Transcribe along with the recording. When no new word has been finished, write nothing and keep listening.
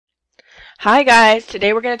Hi guys,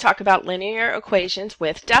 today we're going to talk about linear equations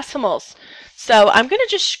with decimals. So I'm going to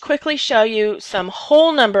just quickly show you some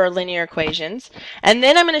whole number linear equations, and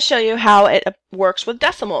then I'm going to show you how it works with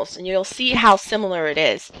decimals, and you'll see how similar it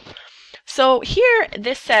is. So here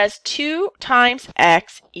this says 2 times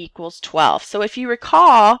x equals 12. So if you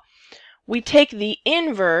recall, we take the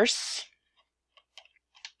inverse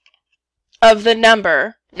of the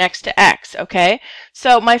number next to x, okay?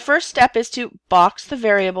 So my first step is to box the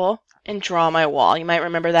variable and draw my wall. You might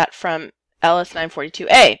remember that from LS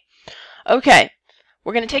 942A. Okay,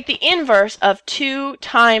 we're going to take the inverse of 2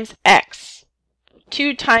 times x.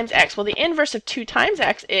 2 times x. Well, the inverse of 2 times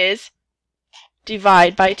x is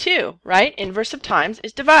divide by 2, right? Inverse of times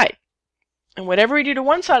is divide. And whatever we do to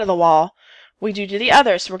one side of the wall, we do to the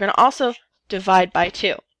other. So we're going to also divide by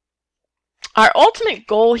 2. Our ultimate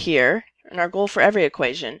goal here, and our goal for every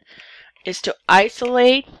equation, is to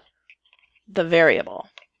isolate the variable.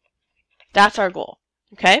 That's our goal,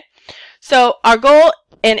 okay? So our goal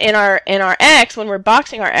in our x, when we're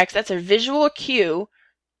boxing our x, that's a visual cue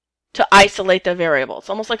to isolate the variable. It's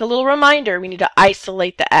almost like a little reminder we need to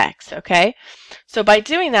isolate the x, okay? So by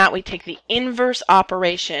doing that, we take the inverse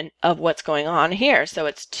operation of what's going on here. So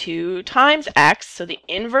it's 2 times x, so the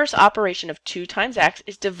inverse operation of 2 times x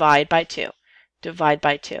is divide by 2. Divide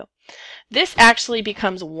by 2. This actually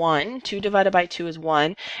becomes 1. 2 divided by 2 is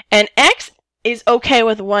 1. And x is okay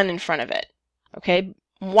with 1 in front of it. Okay?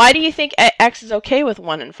 Why do you think x is okay with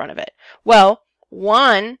 1 in front of it? Well,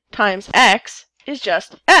 1 times x is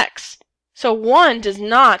just x. So 1 does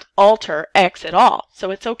not alter x at all.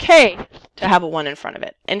 So it's okay to have a 1 in front of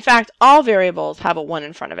it. In fact, all variables have a 1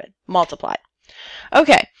 in front of it, multiplied.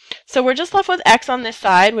 Okay, so we're just left with x on this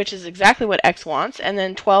side, which is exactly what x wants, and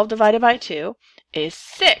then 12 divided by 2 is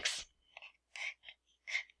 6.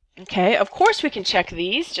 Okay, of course we can check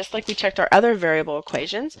these, just like we checked our other variable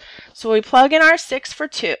equations. So we plug in our 6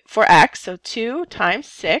 for x, so 2 times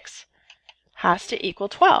 6 has to equal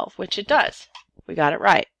 12, which it does. We got it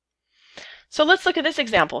right. So let's look at this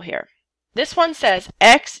example here. This one says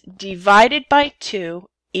x divided by 2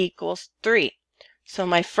 equals 3. So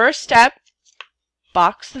my first step,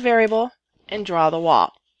 box the variable and draw the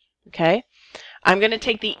wall. Okay? I'm going to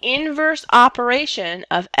take the inverse operation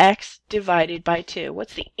of x divided by 2.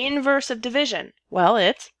 What's the inverse of division? Well,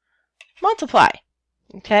 it's multiply.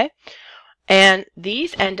 Okay? And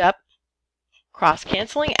these end up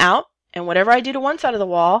cross-canceling out, and whatever I do to one side of the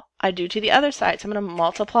wall, I do to the other side. So I'm going to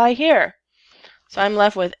multiply here. So I'm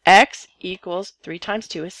left with x equals 3 times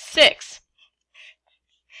 2 is 6.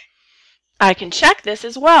 I can check this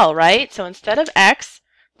as well, right? So instead of x,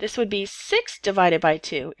 this would be 6 divided by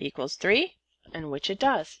 2 equals 3. And which it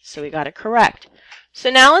does. So we got it correct. So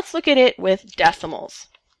now let's look at it with decimals.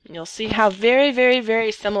 And you'll see how very, very, very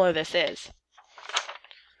similar this is.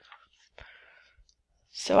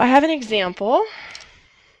 So I have an example.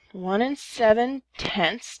 1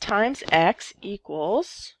 7/10 times x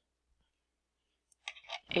equals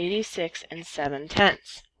 86 7/10.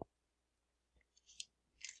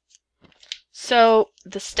 So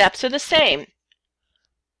the steps are the same.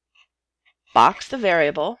 Box the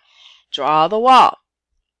variable. Draw the wall.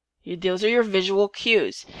 Those are your visual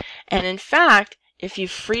cues. And in fact, if you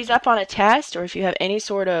freeze up on a test, or if you have any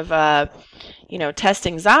sort of test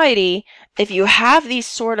anxiety, if you have these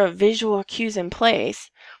sort of visual cues in place,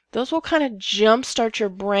 those will kind of jumpstart your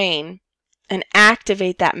brain and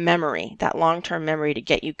activate that memory, that long-term memory, to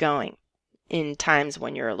get you going in times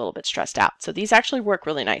when you're a little bit stressed out. So these actually work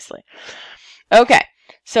really nicely. Okay,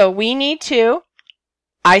 so we need to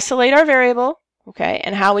isolate our variable. Okay,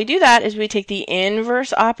 and how we do that is we take the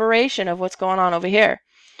inverse operation of what's going on over here.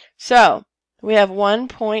 So we have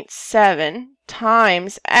 1.7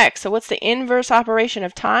 times x. So what's the inverse operation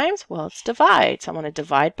of times? Well, it's divide. So I'm going to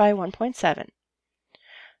divide by 1.7.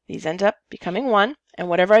 These end up becoming 1. And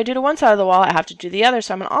whatever I do to one side of the wall, I have to do the other.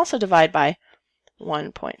 So I'm going to also divide by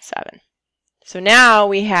 1.7. So now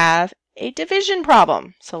we have a division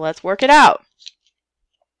problem. So let's work it out.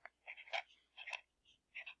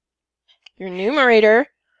 Your numerator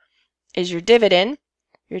is your dividend.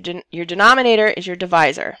 Your denominator is your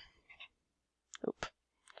divisor. Oop.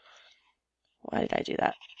 Why did I do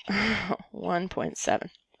that? 1.7.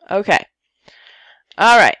 Okay.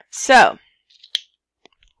 All right. So,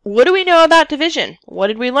 what do we know about division? What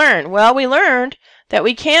did we learn? Well, we learned that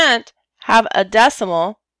we can't have a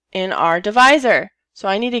decimal in our divisor. So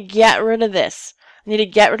I need to get rid of this. I need to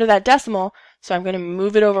get rid of that decimal, so I'm going to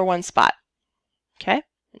move it over one spot. Okay?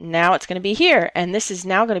 Now it's going to be here, and this is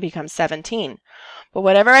now going to become 17. But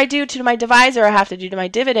whatever I do to my divisor, I have to do to my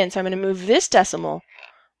dividend, so I'm going to move this decimal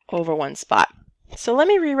over one spot. So let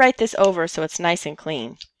me rewrite this over so it's nice and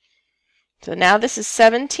clean. So now this is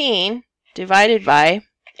 17 divided by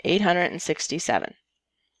 867.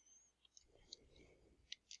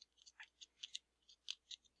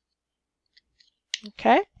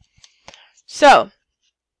 Okay, so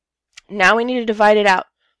now we need to divide it out.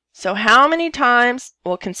 So how many times,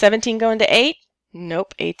 well, can 17 go into 8?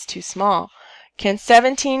 Nope, 8's too small. Can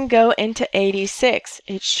 17 go into 86?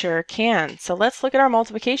 It sure can. So let's look at our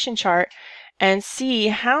multiplication chart and see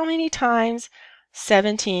how many times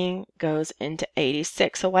 17 goes into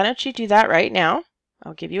 86. So why don't you do that right now?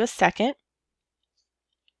 I'll give you a second.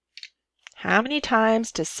 How many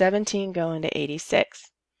times does 17 go into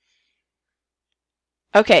 86?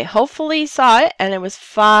 Okay, hopefully you saw it, and it was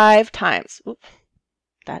 5 times. Oops,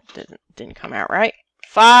 that didn't come out right.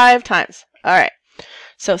 5 times. All right.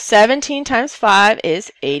 So 17 times 5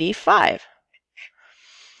 is 85.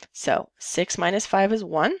 So 6 minus 5 is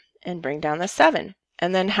 1, and bring down the 7.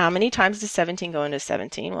 And then how many times does 17 go into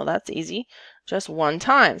 17? Well, that's easy. Just 1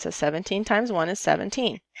 time. So 17 times 1 is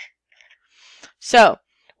 17. So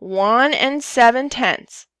 1 and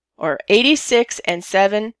 7/10, or 86 and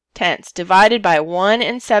 7/10, divided by 1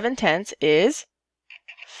 and 7/10 is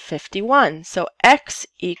 51. So x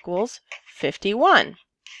equals 51.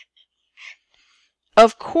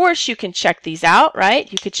 Of course, you can check these out,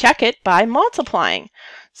 right? You could check it by multiplying.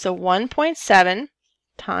 So 1.7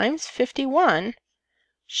 times 51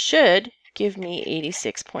 should give me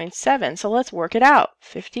 86.7. So let's work it out.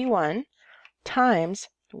 51 times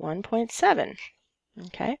 1.7.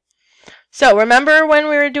 Okay. So remember when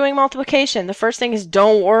we were doing multiplication, the first thing is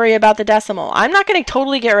don't worry about the decimal. I'm not going to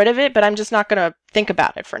totally get rid of it, but I'm just not going to think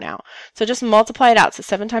about it for now. So just multiply it out. So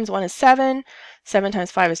 7 times 1 is 7. 7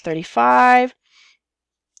 times 5 is 35.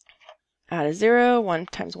 Add a 0. 1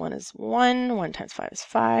 times 1 is 1. 1 times 5 is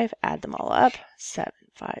 5. Add them all up. 7,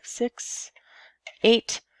 5, 6,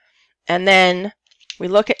 8. And then we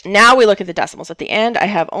look at the decimals. At the end, I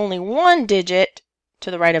have only 1 digit to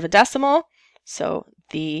the right of a decimal. So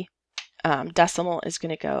the decimal is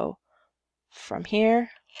going to go from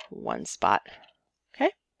here, 1 spot.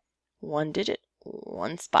 Okay? 1 digit,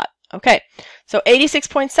 1 spot. Okay. So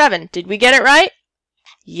 86.7. Did we get it right?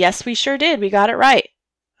 Yes, we sure did. We got it right.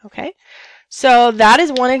 Okay, so that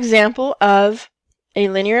is one example of a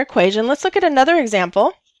linear equation. Let's look at another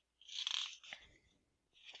example.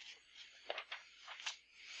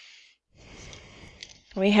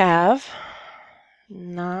 We have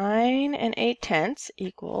 9 and 8/10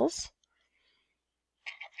 equals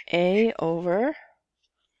a over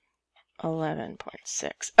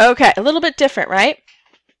 11.6. Okay, a little bit different, right?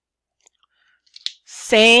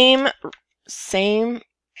 Same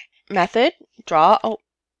method. Draw a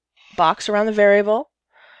box around the variable,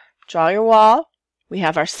 draw your wall. We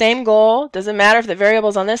have our same goal. Doesn't matter if the variable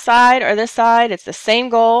is on this side or this side, it's the same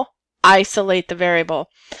goal. Isolate the variable.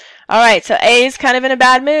 All right, so A is kind of in a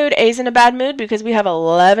bad mood. A is in a bad mood because we have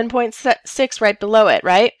 11.6 right below it,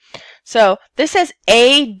 right? So this says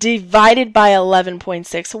A divided by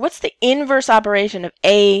 11.6. So what's the inverse operation of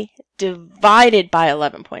A divided by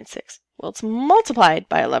 11.6? Well, it's multiplied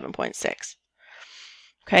by 11.6.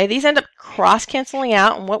 Okay, these end up cross-canceling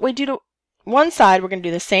out, and what we do to one side, we're going to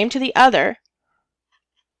do the same to the other.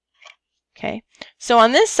 Okay, so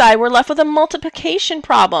on this side, we're left with a multiplication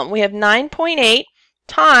problem. We have 9.8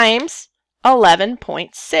 times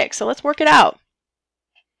 11.6. So let's work it out.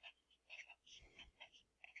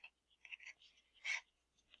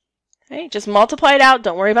 Okay, just multiply it out.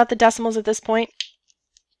 Don't worry about the decimals at this point.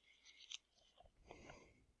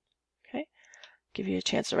 Give you a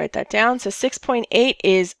chance to write that down. So 6.8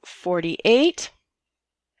 is 48.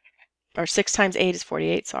 Or 6 times 8 is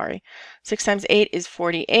 48, sorry. 6 times 8 is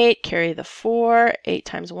 48. Carry the 4. 8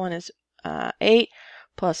 times 1 is 8.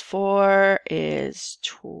 Plus 4 is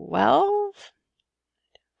 12.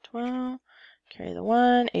 12. Carry the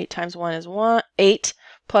 1. 8 times 1 is 8.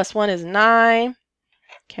 Plus 1 is 9.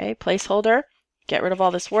 Okay, placeholder. Get rid of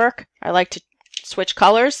all this work. I like to switch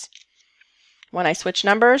colors when I switch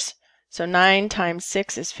numbers. So 9 times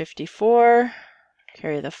 6 is 54.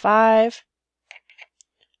 Carry the 5.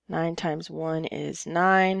 9 times 1 is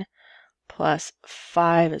 9. Plus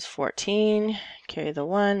 5 is 14. Carry the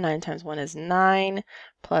 1. 9 times 1 is 9.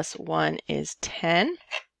 Plus 1 is 10.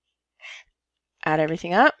 Add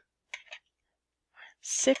everything up.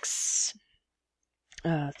 6,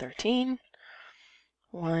 13,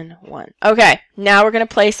 1, 1. Okay, now we're going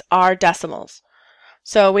to place our decimals.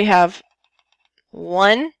 So we have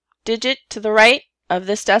 1 digit to the right of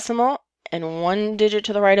this decimal and 1 digit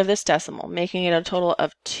to the right of this decimal, making it a total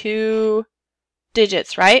of 2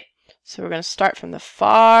 digits, right? So we're going to start from the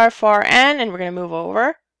far, far end, and we're going to move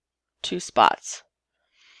over 2 spots.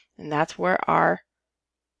 And that's where our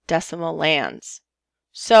decimal lands.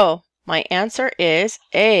 So my answer is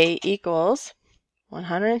A equals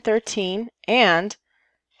 113 and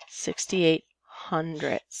 68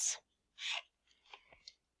 hundredths.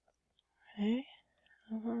 Okay.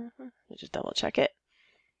 Let me just double check it.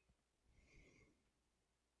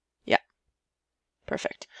 Yeah.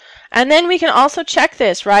 Perfect. And then we can also check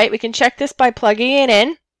this, right? We can check this by plugging it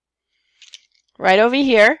in right over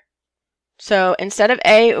here. So instead of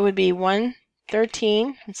A, it would be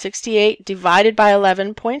 113 and 68 divided by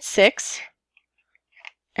 11.6.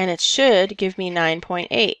 And it should give me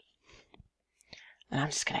 9.8. And I'm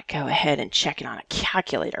just going to go ahead and check it on a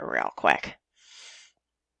calculator real quick.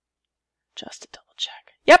 Just to double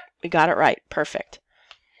check. Yep, we got it right. Perfect.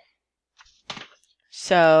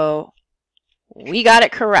 So we got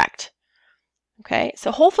it correct. Okay,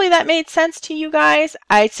 so hopefully that made sense to you guys.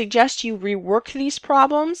 I suggest you rework these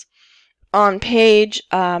problems on page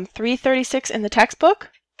 336 in the textbook.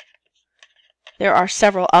 There are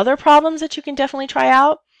several other problems that you can definitely try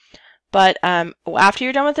out. But after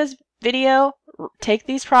you're done with this video, take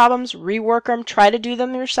these problems, rework them, try to do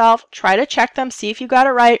them yourself, try to check them, see if you got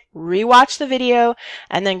it right, rewatch the video,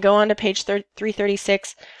 and then go on to page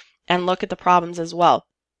 336 and look at the problems as well.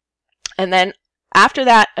 And then after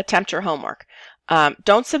that, attempt your homework.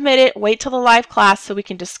 Don't submit it, wait till the live class so we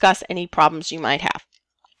can discuss any problems you might have.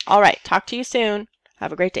 All right, talk to you soon.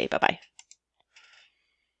 Have a great day. Bye-bye.